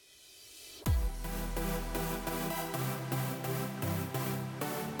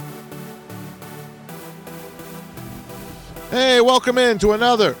Hey, welcome in to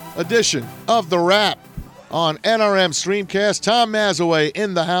another edition of The Wrap on NRM Streamcast. Tom Mazaway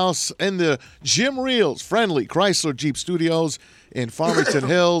in the house in the Jim Reels friendly Chrysler Jeep Studios in Farmington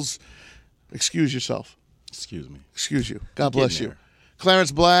Hills. Excuse yourself. Excuse me. Excuse you. God bless you.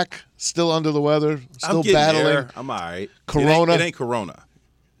 Clarence Black, still under the weather, still battling. There. I'm all right. Corona. It ain't Corona.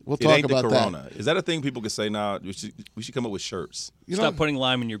 We'll talk about Corona. that. Is that a thing people can say now? We should come up with shirts. Stop putting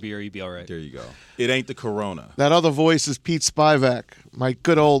lime in your beer. You'd be all right. There you go. It ain't the Corona. That other voice is Pete Spivak, my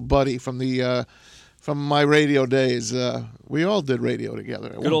good old buddy from the from my radio days. We all did radio together.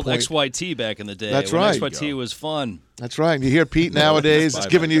 Good old XYT back in the day. That's when right. XYT was fun. That's right. And you hear Pete nowadays is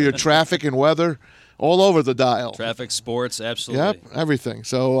giving you your traffic and weather all over the dial. Traffic, sports, absolutely. Yep, everything.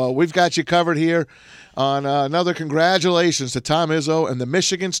 So we've got you covered here on another congratulations to Tom Izzo and the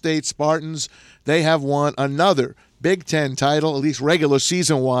Michigan State Spartans. They have won another Big Ten title, at least regular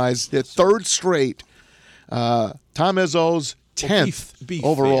season-wise, their third straight. Tom Izzo's 10th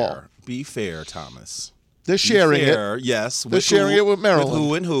overall. Fair. Be fair, Thomas. They're sharing it. Yes. They're sharing it with Maryland. With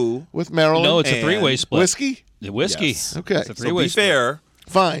who and who? With Maryland. No, it's a three-way split. Whiskey? The whiskey. Yes. Okay. It's a So three-way be split. fair.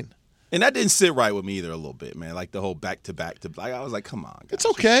 Fine. And that didn't sit right with me either a little bit, man. Like the whole back-to-back. I was like, come on, guys. It's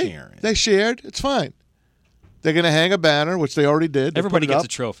okay. Sharing. They shared. It's fine. They're going to hang a banner, which they already did. Everybody gets a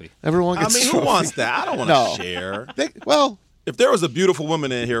trophy. Everyone gets a trophy. Who wants that? I don't want to share. If there was a beautiful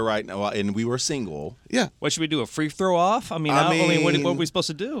woman in here right now and we were single. Yeah. What should we do? A free throw off? I mean, what are we supposed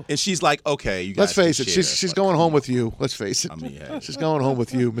to do? And she's like, okay, you guys Let's face it. can share. She's going home with you. Let's face it. I mean, yeah. She's going home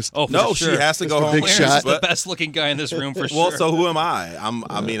with you, Mr. Oh, for no, sure. she has to go home Big with Shot. you. The best-looking guy in this room for sure. Well, so who am I?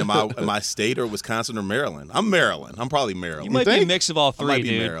 am I state or Wisconsin or Maryland? I'm Maryland. I'm probably Maryland. You might be a mix of all three, might be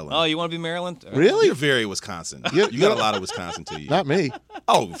dude. Maryland. Oh, you want to be Maryland? Really? You're very Wisconsin. You got a lot of Wisconsin to you. Not me.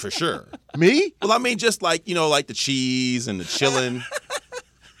 Oh, for sure. Me? Well, I mean, just like, like the cheese and the chilling.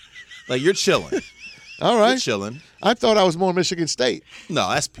 Like, you're chilling. All You're right. chilling. I thought I was more Michigan State. No,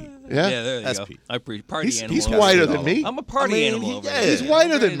 that's Pete. Yeah? there you That's go. Pete. Party animal. He's over whiter there. than me. I'm a party animal over there. He's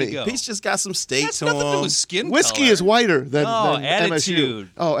whiter I'm ready than to me. go. Pete's just got some state That's to nothing to do him. with skin Whiskey color. is whiter than attitude. MSU.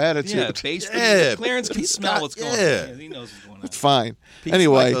 Oh, attitude. Yeah, basically. Yeah, Clarence can Pete's smell got- what's going yeah. on. He knows what's going on. It's fine. Pete's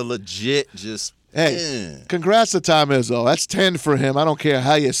Anyway, like a legit just. hey, congrats to Tom Izzo. That's 10 for him. I don't care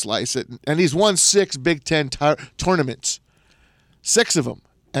how you slice it. And he's won 6 Big Ten tournaments. 6 of them.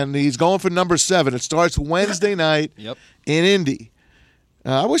 And he's going for number 7. It starts Wednesday night in Indy.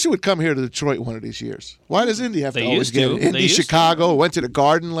 I wish he would come here to Detroit one of these years. Why does Indy have to always get it? Indy, Chicago, went to the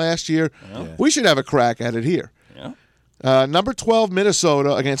Garden last year. Yeah. We should have a crack at it here. Yeah. Number 12,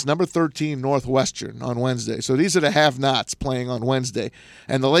 Minnesota against number 13, Northwestern on Wednesday. So these are the have-nots playing on Wednesday.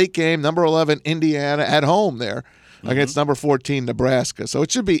 And the late game, number 11, Indiana at home there against number 14, Nebraska. So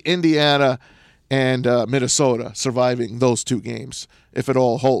it should be Indiana and Minnesota surviving those 2 games if it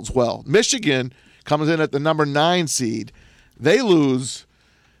all holds well. Michigan comes in at the number 9 seed. They lose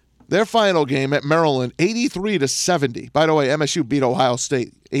their final game at Maryland 83-70. By the way, MSU beat Ohio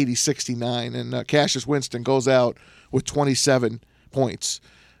State 80-69, and Cassius Winston goes out with 27 points.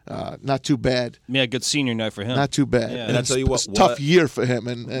 Not too bad. Yeah, good senior night for him. Not too bad. Yeah. And I tell you what, tough year for him.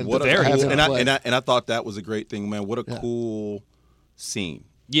 And what very cool, and I thought that was a great thing, man. What a cool scene.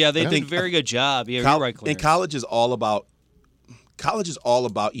 Yeah, they did a very good job. Yeah, you're right, Clarence. And college is all about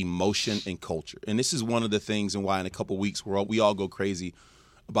emotion and culture. And this is one of the things and why in a couple weeks we all go crazy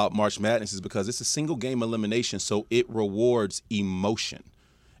about March Madness is because it's a single game elimination, so it rewards emotion.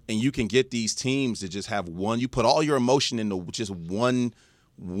 And you can get these teams to just have you put all your emotion into just one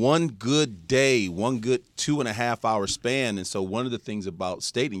good day, one good 2.5 hour span. And so one of the things about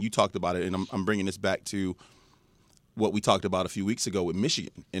state, and you talked about it, and I'm bringing this back to what we talked about a few weeks ago with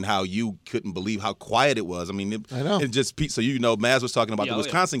Michigan and how you couldn't believe how quiet it was. I mean, I know. It just so Maz was talking about the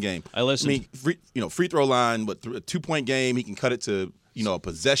Wisconsin game. I listened. I mean, free throw line, but a 2-point game, he can cut it to a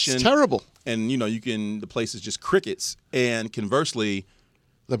possession. It's terrible. And the place is just crickets. And conversely,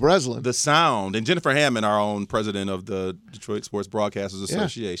 the Breslin, the sound, and Jennifer Hammond, our own president of the Detroit Sports Broadcasters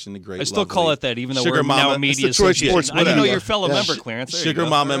Association, the great. I still call it that, even though Sugar we're Mama, now media Detroit association. Sports. I know Whatever. your fellow member, Clarence. There Sugar you go.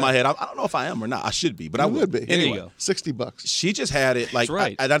 Mama in my head. I don't know if I am or not. I should be, but I would be. There anyway, you go. $60. She just had it like,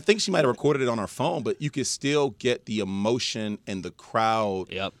 right. I think she might have recorded it on her phone, but you could still get the emotion and the crowd.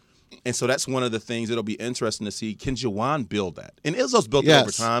 Yep. And so that's one of the things that'll be interesting to see. Can Juwan build that? And Izzo's built it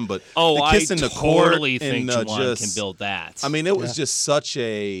over time, but the kiss in the court totally think and, Juwan can build that. I mean, it was just such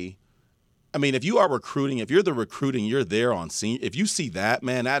a. I mean, if you are recruiting, if you're the recruiting, you're there on scene. If you see that,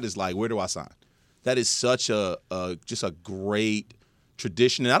 man, that is like, where do I sign? That is such just a great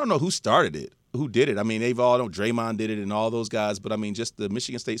tradition. And I don't know who started it, who did it. I mean, they've all, Draymond did it and all those guys, but I mean, just the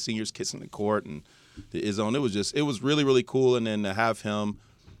Michigan State seniors kissing the court and the Izzo. It was really, really cool. And then to have him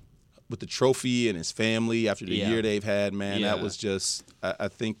with the trophy and his family after the Yeah. year they've had, man, Yeah. that was just. I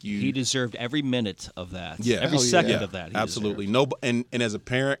think He deserved every minute of that. Yeah. Every Hell yeah. second Yeah, of that. He absolutely. deserved. No, and as a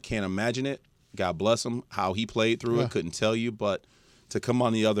parent, can't imagine it. God bless him, how he played through it. Couldn't tell you, but to come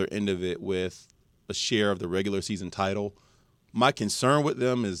on the other end of it with a share of the regular season title, my concern with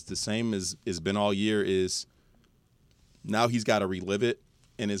them is the same as it's been all year. Is now he's got to relive it.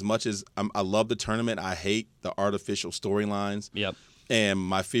 And as much as I love the tournament, I hate the artificial storylines. Yep. And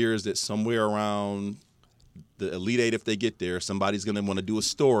my fear is that somewhere around the Elite Eight, if they get there, somebody's going to want to do a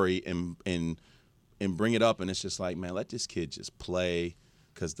story and bring it up. And it's just like, man, let this kid just play,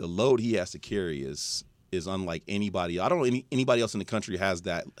 because the load he has to carry is unlike anybody. I don't know anybody else in the country has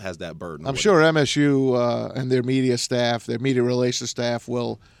that burden. I'm sure MSU and their media staff, their media relations staff,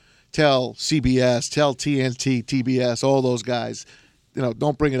 will tell CBS, tell TNT, TBS, all those guys,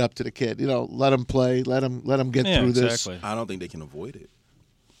 don't bring it up to the kid. Let him play. Let him get through this. Exactly. I don't think they can avoid it.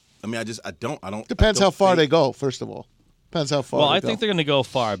 I mean, I don't. Depends how far they go. First of all, depends how far. Well, they I go. think they're going to go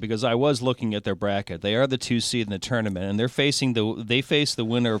far, because I was looking at their bracket. They are the 2 seed in the tournament, and they face the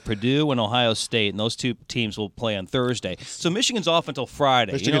winner of Purdue and Ohio State, and those two teams will play on Thursday. So Michigan's off until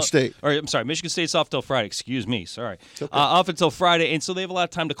Friday. Michigan State. Or I'm sorry, Michigan State's off until Friday. Excuse me. Sorry, off until Friday, and so they have a lot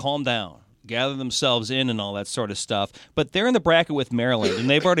of time to calm down, gather themselves in, and all that sort of stuff. But they're in the bracket with Maryland, and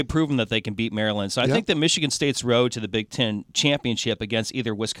they've already proven that they can beat Maryland. So I think that Michigan State's road to the Big Ten championship against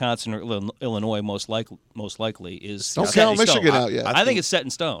either Wisconsin or Illinois most likely is Don't set count in stone. Michigan out yet. I think it's set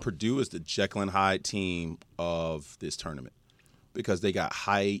in stone. Purdue is the Jekyll and Hyde team of this tournament, because they got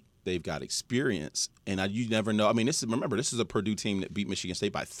height, they've got experience, and you never know. I mean, this is a Purdue team that beat Michigan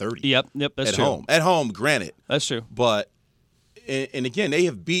State by 30. Yep, that's at true. home. At home, granted. That's true. But and again, they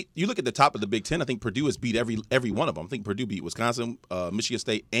have beat. You look at the top of the Big Ten. I think Purdue has beat every one of them. I think Purdue beat Wisconsin, Michigan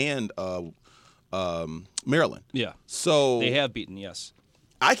State, and Maryland. Yeah. So They have beaten, yes.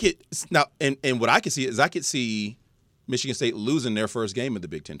 I could now, and what I could see Michigan State losing their first game of the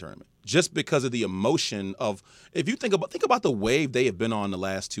Big Ten tournament, just because of the emotion of, if you think about the wave they have been on the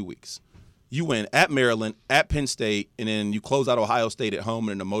last 2 weeks. You win at Maryland, at Penn State, and then you close out Ohio State at home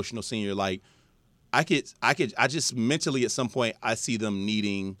in an emotional scene. You're like, I just mentally at some point I see them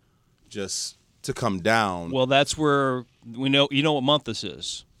needing just to come down. Well, that's where we know. You know what month this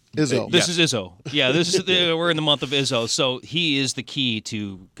is? Izzo. This is Izzo. Yeah, this is we're in the month of Izzo. So he is the key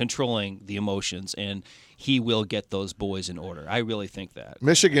to controlling the emotions, and he will get those boys in order. I really think that.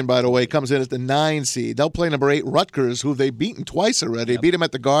 Michigan, by the way, comes in as the 9 seed. They'll play number 8 Rutgers, who they've beaten twice already. They beat them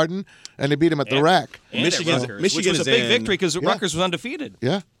at the Garden, and they beat them at the Rack. And Michigan's- at Rutgers, Michigan which was a is big in- victory because Rutgers was undefeated.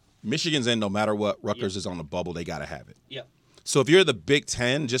 Yeah. Michigan's in no matter what. Rutgers is on the bubble. They got to have it. Yep. So if you're the Big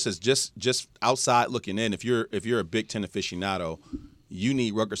Ten, just outside looking in, if you're a Big Ten aficionado, you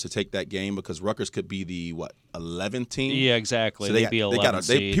need Rutgers to take that game, because Rutgers could be the 11th team. Yeah, exactly. So They'd be 11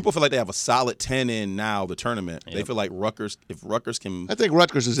 seed. people feel like they have a solid 10 in now the tournament. They feel like if Rutgers can I think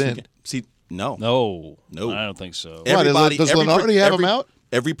Rutgers is in. see no. No, No. I don't think so. Why, Everybody, does every Lenardi have them every- out?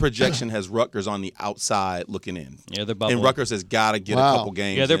 Every projection has Rutgers on the outside looking in. Yeah, they're bubbling. And Rutgers has got to get Wow. a couple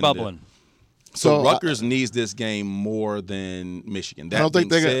games. Yeah, they're in to- bubbling. So So, Rutgers needs this game more than Michigan. That I don't think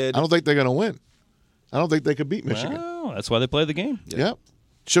being they're. said, I don't think they're going to win. I don't think they could beat Michigan. Well, that's why they play the game. Yep.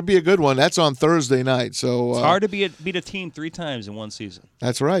 Should be a good one. That's on Thursday night. So It's hard to beat a team 3 times in one season.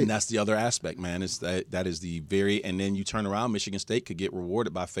 That's right. and that's the other aspect, man. Is that is the very, and then you turn around, Michigan State could get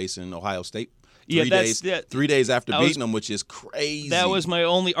rewarded by facing Ohio State. 3 days, 3 days after beating them, which is crazy. That was my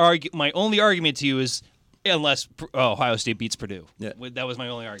only argument to you is unless Ohio State beats Purdue. Yeah. That was my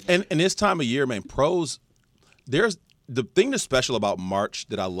only argument. And this time of year, man, pros. There's the thing that's special about March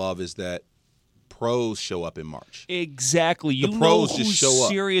that I love is that pros show up in March. Exactly. You know pros just who's show up.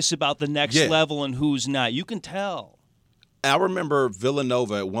 serious about the next Yeah. level and who's not. You can tell. I remember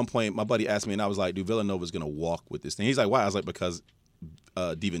Villanova at one point. My buddy asked me, and I was like, "Dude, Villanova's gonna walk with this thing." He's like, "Why?" I was like, "Because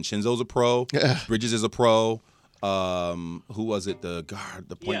DiVincenzo's a pro. Yeah. Bridges is a pro. Who was it? The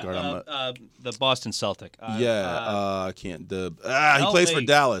point guard. I'm not, the Boston Celtic. I can't. He help plays for me.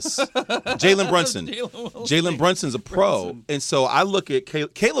 Dallas. Jalen Brunson. Jalen Brunson's a pro, and so I look at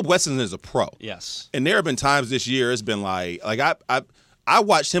Caleb Weston is a pro. Yes. And there have been times this year it's been like I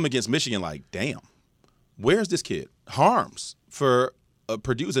watched him against Michigan. Like, damn, where's this kid? Harms for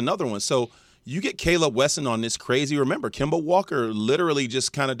Purdue's another one. So you get Caleb Weston on this crazy. Remember, Kemba Walker literally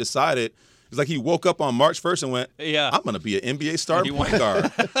just kind of decided. It's like he woke up on March 1st and went, Yeah. I'm going to be an NBA starting point guard.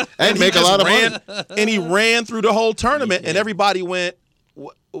 And he make a just lot of ran, money. And he ran through the whole tournament, and everybody went,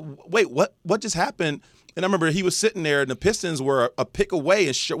 wait, what just happened? And I remember he was sitting there, and the Pistons were a pick away,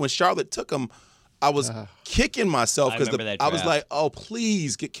 and when Charlotte took him, I was kicking myself I because remember that I was draft. like, oh,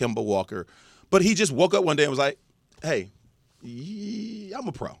 please get Kemba Walker. But he just woke up one day and was like, hey, I'm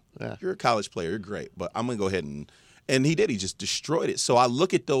a pro. Yeah. You're a college player. You're great. But I'm going to go ahead and he did. He just destroyed it. So I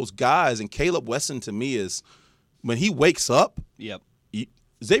look at those guys, and Caleb Wesson to me is, when he wakes up, Yep.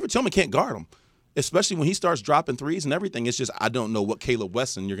 Xavier Tillman can't guard him, especially when he starts dropping threes and everything. It's just I don't know what Caleb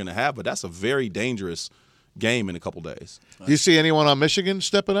Wesson you're going to have, but that's a very dangerous game in a couple days. Do you see anyone on Michigan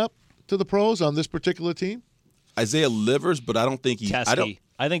stepping up to the pros on this particular team? Isaiah Livers, but I don't think he.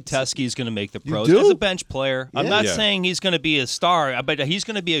 I think Teskey's going to make the pros do? as a bench player. I'm not Yeah. saying he's going to be a star, but he's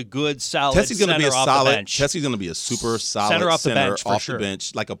going to be a good, solid Teskey's going to be a off solid. the bench. Teskey's going to be a super solid Center off the bench, for off sure. the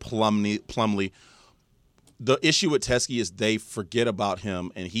bench, like a Plumlee. The issue with Teskey is they forget about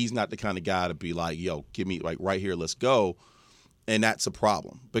him, and he's not the kind of guy to be like, "Yo, give me like right here, let's go." And that's a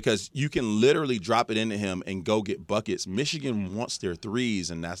problem because you can literally drop it into him and go get buckets. Michigan wants their threes,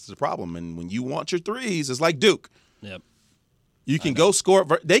 and that's the problem. And when you want your threes, it's like Duke. Yep. You can go score.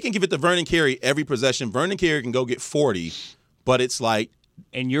 They can give it to Vernon Carey every possession. Vernon Carey can go get 40, but it's like.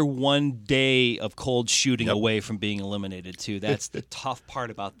 And you're one day of cold shooting Yep. away from being eliminated, too. That's the tough part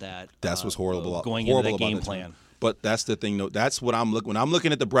about that. That's what's horrible. Going horrible into the about game that plan. team. But that's the thing. That's what I'm looking. When I'm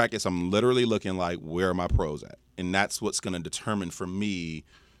looking at the brackets, I'm literally looking like, where are my pros at? And that's what's going to determine for me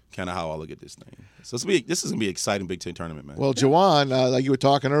kind of how I look at this thing. So this is going to be an exciting Big Ten tournament, man. Well, Juwan, like you were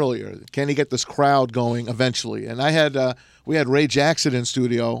talking earlier, can he get this crowd going eventually? And we had Ray Jackson in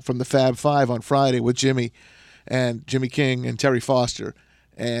studio from the Fab Five on Friday with Jimmy King and Terry Foster.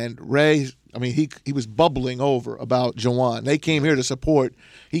 And Ray, I mean, he was bubbling over about Juwan. They came here to support.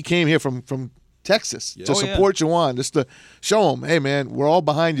 He came here from Texas to support Juwan, just to show him, hey, man, we're all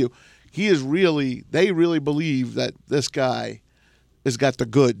behind you. They really believe that this guy has got the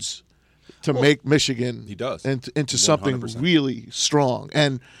goods to make Michigan he does. into something 100%. really strong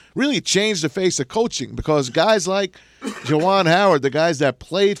and really change the face of coaching, because guys like Juwan Howard, the guys that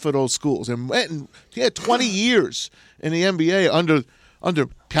played for those schools and went and he had 20 years in the NBA under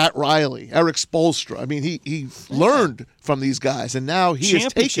Pat Riley, Eric Spoelstra. I mean, he learned from these guys, and now he is taking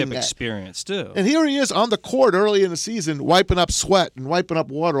Championship that. experience, too. And here he is on the court early in the season, wiping up sweat and wiping up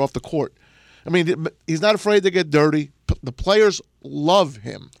water off the court. I mean, he's not afraid to get dirty. The players love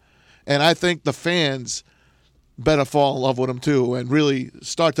him. And I think the fans better fall in love with him, too, and really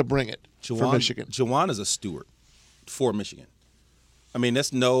start to bring it for Michigan. Juwan is a steward for Michigan. I mean,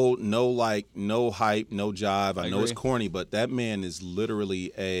 that's no hype, no jive. I know agree. it's corny, but that man is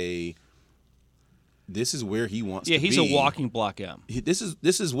literally this is where he wants to be. Yeah, he's a walking Block M. This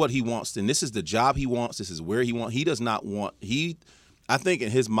is what he wants, and this is the job he wants. This is where he wants. He does not want I think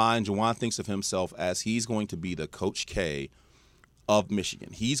in his mind, Juwan thinks of himself as he's going to be the Coach K of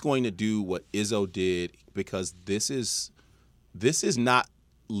Michigan. He's going to do what Izzo did, because this is not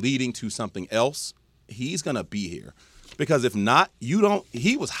leading to something else. He's going to be here. Because if not,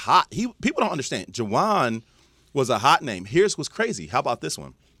 he was hot. People don't understand. Juwan was a hot name. Here's what's crazy. How about this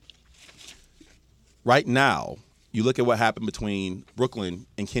one? Right now, you look at what happened between Brooklyn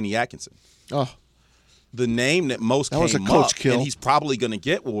and Kenny Atkinson. Oh, The name that most was a came coach up, kill. and he's probably going to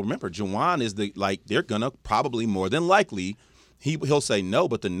get. Well, remember, Juwan is they're going to probably more than likely, he'll say no,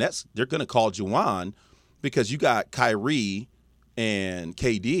 but the Nets, they're going to call Juwan because you got Kyrie and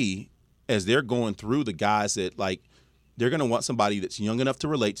KD as they're going through the guys that they're going to want somebody that's young enough to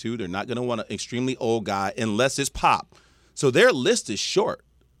relate to. They're not going to want an extremely old guy unless it's Pop. So their list is short.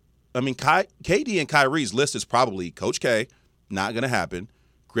 I mean, KD and Kyrie's list is probably Coach K, not going to happen.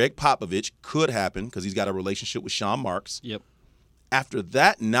 Greg Popovich could happen because he's got a relationship with Sean Marks. Yep. After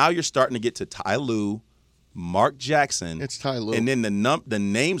that, now you're starting to get to Ty Lue, Mark Jackson. It's Ty Lue. And then the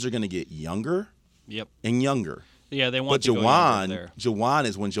names are going to get younger Yep. and younger. Yeah, they want But to go younger there. Juwan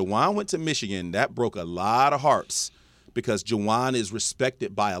is when Juwan went to Michigan, that broke a lot of hearts because Juwan is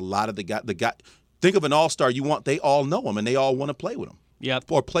respected by a lot of the guy. Think of an all-star they all know him and they all want to play with him.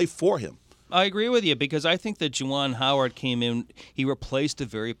 Yep. Or play for him. I agree with you because I think that Juwan Howard came in, he replaced a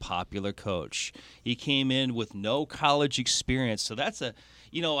very popular coach. He came in with no college experience. So that's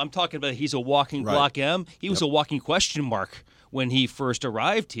I'm talking about he's a walking Right. Block M. He was a walking question mark when he first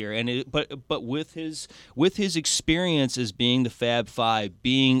arrived here. But with his experience as being the Fab Five,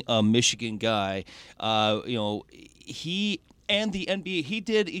 being a Michigan guy, he and the NBA, he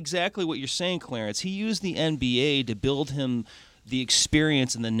did exactly what you're saying, Clarence. He used the NBA to build him the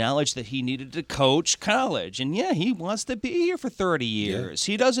experience and the knowledge that he needed to coach college. And yeah, he wants to be here for 30 years.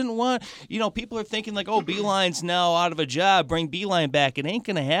 He doesn't want, people are thinking like, oh, Beeline's now out of a job, bring Beeline back. It ain't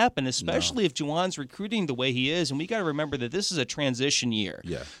going to happen, especially if Juwan's recruiting the way he is. And we got to remember that this is a transition year.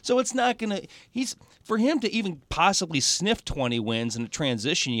 Yeah. So it's not going to, for him to even possibly sniff 20 wins in a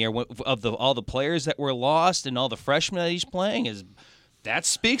transition year of all the players that were lost and all the freshmen that he's playing that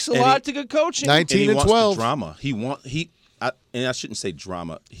speaks a lot to good coaching. 19 And he and wants 12. the drama. I shouldn't say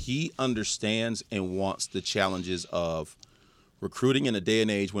drama. He understands and wants the challenges of recruiting in a day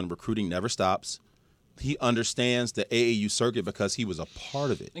and age when recruiting never stops. He understands the AAU circuit because he was a part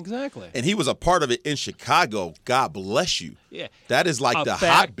of it. Exactly. And he was a part of it in Chicago. God bless you. Yeah. That is like the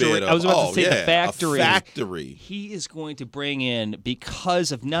factory. hotbed of, I was about to say the factory. A factory. He is going to bring in,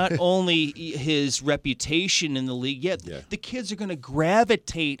 because of not only his reputation in the league, yet the kids are going to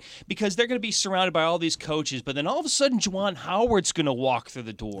gravitate because they're going to be surrounded by all these coaches, but then all of a sudden Juwan Howard's going to walk through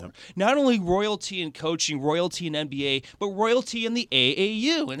the door. Yep. Not only royalty in coaching, royalty in NBA, but royalty in the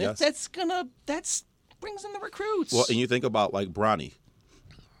AAU. And that's brings in the recruits. Well, and you think about like Bronny.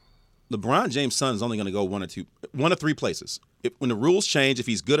 LeBron James' son is only going to go one of three places. When the rules change, if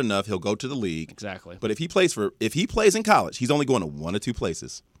he's good enough, he'll go to the league. Exactly. But if he plays in college, he's only going to one of two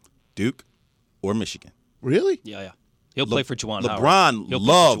places: Duke or Michigan. Really? Yeah. He'll play for Juwan Howard.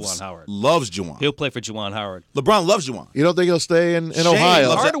 LeBron loves Juwan. He'll play for Juwan Howard. LeBron loves Juwan. You don't think he'll stay in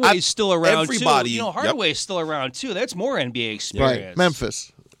Ohio? Hardaway's still around everybody, too. Hardaway's still around too. That's more NBA experience. Right.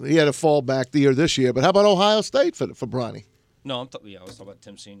 Memphis. He had a fallback the year this year, but how about Ohio State for Bronny? No, I was talking about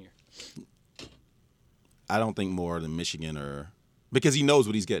Tim Senior. I don't think more than Michigan because he knows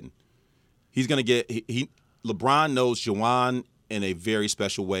what he's getting. He's going to get LeBron knows Juwan in a very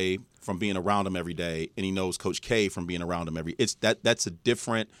special way from being around him every day, and he knows Coach K from being around him that's a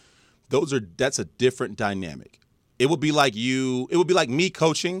different dynamic. It would be like me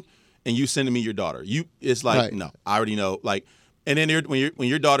coaching and you sending me your daughter. It's like right. No, I already know like. And then when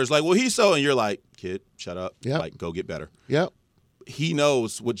your daughter's like, well, he's so, and you're like, kid, shut up. Yep. Like, go get better. Yep. He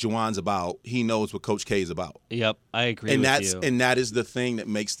knows what Juwan's about. He knows what Coach K is about. Yep, I agree with you. And that is the thing that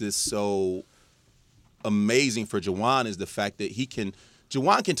makes this so amazing for Juwan is the fact that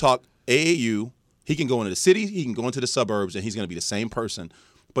Juwan can talk AAU. He can go into the city. He can go into the suburbs, and he's going to be the same person.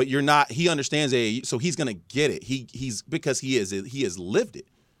 But he understands AAU, so he's going to get it. Because he has lived it.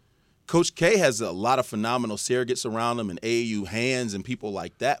 Coach K has a lot of phenomenal surrogates around him and AAU hands and people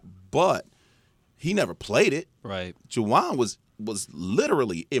like that, but he never played it. Right. Juwan was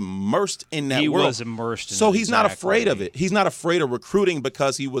literally immersed in that world. He was immersed in it. So he's not afraid of it. He's not afraid of recruiting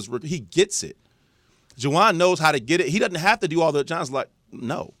because he gets it. Juwan knows how to get it. He doesn't have to do all the John's like,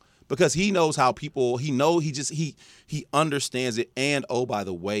 no. Because he knows how people, he understands it. And, oh, by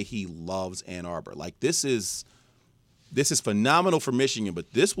the way, he loves Ann Arbor. Like, this is phenomenal for Michigan,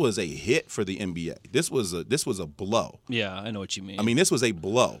 but this was a hit for the NBA. This was a blow. Yeah, I know what you mean. I mean, this was a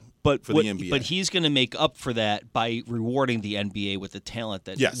blow for the NBA. But he's going to make up for that by rewarding the NBA with the talent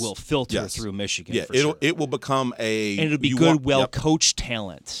that will filter through Michigan. Yeah, sure. It will become and it'll be well-coached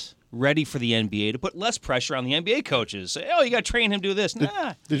talent, ready for the NBA to put less pressure on the NBA coaches. Say, oh, you got to train him to do this.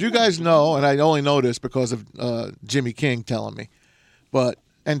 Nah. Did you guys know? And I only know this because of Jimmy King telling me,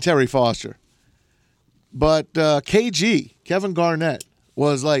 and Terry Foster. But Kevin Garnett,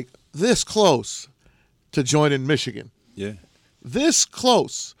 was like this close to joining Michigan. Yeah. This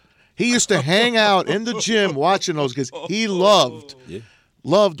close. He used to hang out in the gym watching those kids. He loved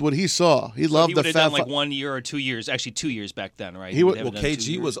what he saw. He loved the fact. He would have done like 1 year or 2 years. Actually, 2 years back then, right?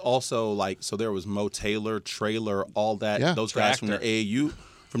 KG was also like, so there was Mo Taylor, Traylor, all that. Yeah. Those guys from the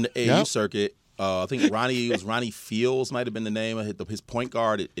AAU circuit. I think Ronnie Fields might have been the name. I hit his point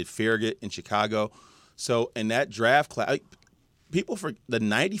guard at Farragut in Chicago. So in that draft class, people for the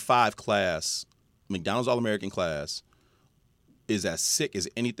 95 class, McDonald's All-American class, is as sick as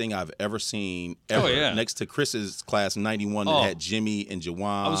anything I've ever seen ever. Oh, yeah. Next to Chris's class in 91 that had Jimmy and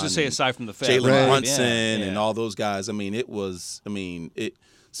Juwan. I was going to say, aside from the fact. Jalen Brunson and all those guys. I mean, I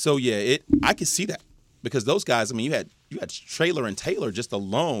could see that. Because those guys, I mean, you had Traylor and Taylor just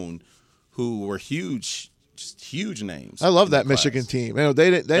alone who were huge names. I love that Michigan team. You know,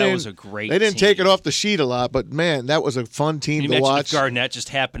 that was a great team. They didn't take it off the sheet a lot, but man, that was a fun team to watch. If Garnett just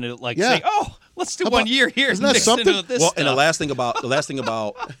happened to say, "Oh, let's do 1 year here." Isn't that something? And the last thing about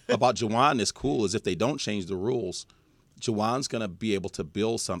Juwan is cool is if they don't change the rules, Juwan's going to be able to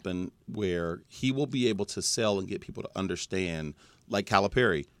build something where he will be able to sell and get people to understand, like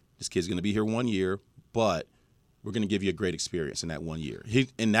Calipari. This kid's going to be here 1 year, but we're going to give you a great experience in that 1 year.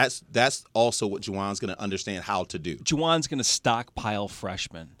 And that's also what Juwan's going to understand how to do. Juwan's going to stockpile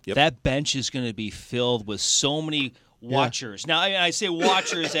freshmen. Yep. That bench is going to be filled with so many watchers. Now, I say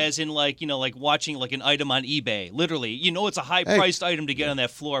watchers as in like watching like an item on eBay. Literally, it's a high-priced item to get on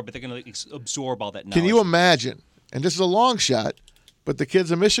that floor, but they're going to absorb all that knowledge. Can you imagine, and this is a long shot, but the kid's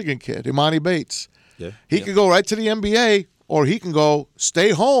a Michigan kid, Imani Bates. Yeah. He could go right to the NBA, or he can go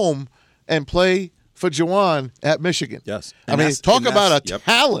stay home and play for Juwan at Michigan. Yes. I mean, talk about a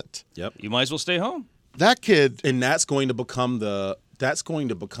talent. Yep. You might as well stay home. That kid. And that's going to become the that's going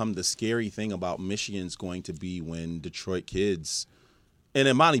to become the scary thing about Michigan's going to be when Detroit kids. And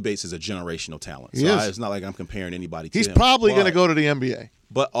Imani Bates is a generational talent. So it's not like I'm comparing anybody to him. He's probably going to go to the NBA.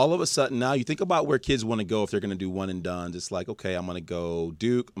 But all of a sudden now you think about where kids want to go if they're going to do one and done. It's like, okay, I'm going to go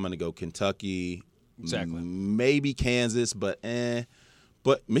Duke. I'm going to go Kentucky. Exactly. Maybe Kansas, but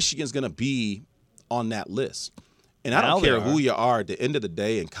But Michigan's going to be on that list. And I don't care who you are. At the end of the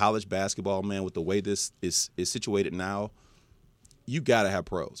day in college basketball, man, with the way this is situated now, you got to have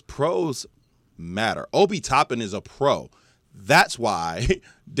pros. Pros matter. Obi Toppin is a pro. That's why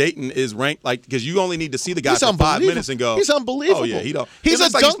Dayton is ranked because you only need to see the guy for 5 minutes and go. He's unbelievable. Oh yeah, he don't. He's a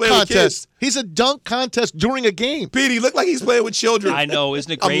dunk contest. He's a dunk contest during a game. Pete, he looked like he's playing with children. I know,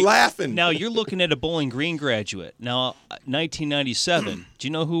 isn't it great? I'm laughing. Now you're looking at a Bowling Green graduate. Now, 1997. Do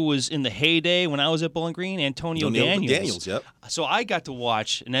you know who was in the heyday when I was at Bowling Green? Antonio Daniels. Yep. So I got to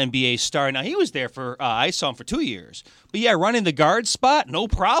watch an NBA star. Now he was there for I saw him for 2 years. But yeah, running the guard spot, no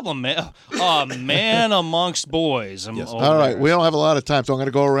problem, man. Man amongst boys. All right, we don't have a lot of time, so I'm going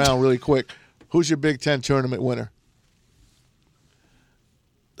to go around really quick. Who's your Big Ten tournament winner?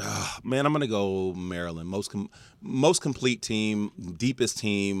 Man, I'm going to go Maryland. Most complete team, deepest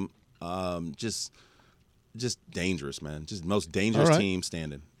team, just dangerous, man. Just most dangerous team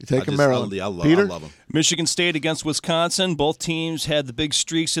standing. You're taking Maryland. I love them. Michigan State against Wisconsin. Both teams had the big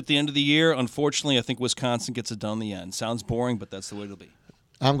streaks at the end of the year. Unfortunately, I think Wisconsin gets it done in the end. Sounds boring, but that's the way it'll be.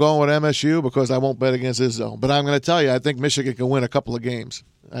 I'm going with MSU because I won't bet against Izzo. But I'm going to tell you, I think Michigan can win a couple of games.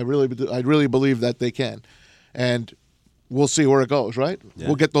 I really believe that they can. And we'll see where it goes, right? Yeah.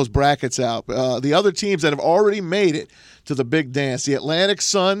 We'll get those brackets out. The other teams that have already made it to the big dance, the Atlantic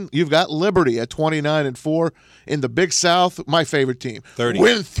Sun, you've got Liberty at 29-4. In the Big South, my favorite team, 30.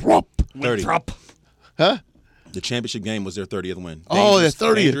 Winthrop. 30. Huh? The championship game was their 30th win. Their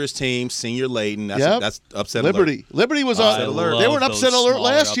 30th. Dangerous team, senior Layton. That's upset Liberty. alert. Liberty was on alert. They were an upset alert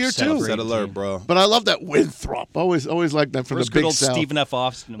last year, too. Upset alert, bro. But I love that Winthrop. Always like them from the Big good old South. Stephen F.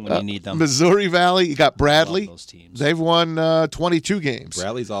 Austin when you need them. Missouri Valley, you got Bradley. Those teams. They've won 22 games.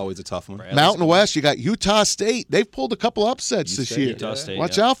 Bradley's always a tough one. Mountain West, you got Utah State. They've pulled a couple upsets this year. Utah State,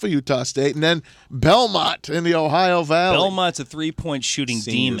 Watch out for Utah State. And then Belmont in the Ohio Valley. Belmont's a three-point shooting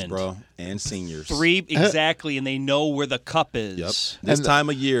seniors, demon. Bro. And seniors. Exactly, and they know where the cup is. Yep. This time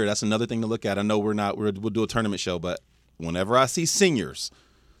of year, that's another thing to look at. I know we'll do a tournament show, but whenever I see seniors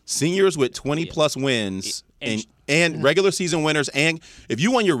with 20-plus wins and regular season winners, and if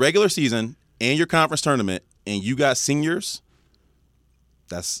you won your regular season and your conference tournament and you got seniors,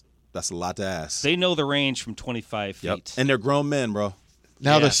 that's a lot to ask. They know the range from 25 feet. Yep. And they're grown men, bro.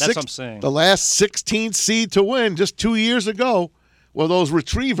 Now that's what I'm saying. The last 16th seed to win just 2 years ago were those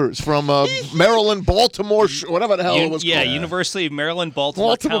retrievers from Maryland, Baltimore, whatever the hell it was called. Yeah, University of Maryland,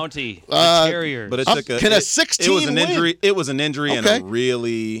 Baltimore County, the Terriers. But it took a 16 It was an injury. win? It was an injury and a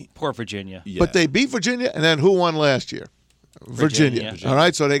really poor Virginia. Yeah. But they beat Virginia, and then who won last year? Virginia. All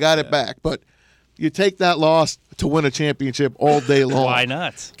right, so they got it back. But you take that loss to win a championship all day long. Why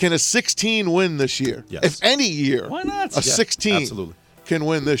not? Can a 16 win this year? Yes. If any year, why not? A 16 absolutely. can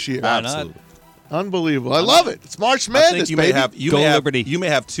win this year. Why Absolutely. not? Unbelievable. I love it. It's March Madness, baby. Liberty. You may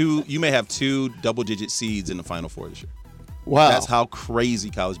have two double-digit seeds in the Final Four this year. Wow. That's how crazy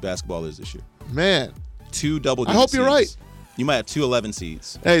college basketball is this year. Man. 2 double-digit I hope you're seeds. right. You might have 2 11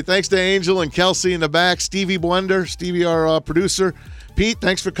 seeds. Hey, thanks to Angel and Kelsey in the back. Stevie Blender, Stevie, our producer. Pete,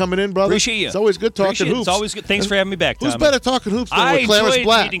 thanks for coming in, brother. Appreciate you. It's always good talking hoops. It's always good. Thanks for having me back, Tommy. Who's better talking hoops than I with Clarence enjoyed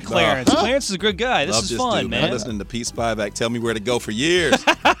Black? meeting Clarence. Clarence is a good guy. This is fun, dude, man. Listening to Pete Spivak tell me where to go for years.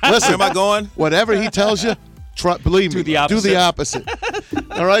 Listen, where am I going? Whatever he tells you, believe me, Do the opposite.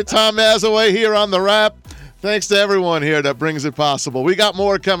 All right, Tom Mazaway here on The Wrap. Thanks to everyone here that brings it possible. We got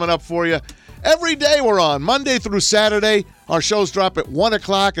more coming up for you. Every day we're on, Monday through Saturday. Our shows drop at 1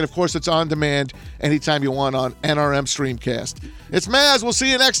 o'clock, and, of course, it's on demand anytime you want on NRM Streamcast. It's Maz. We'll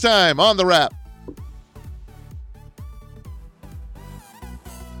see you next time on The Wrap.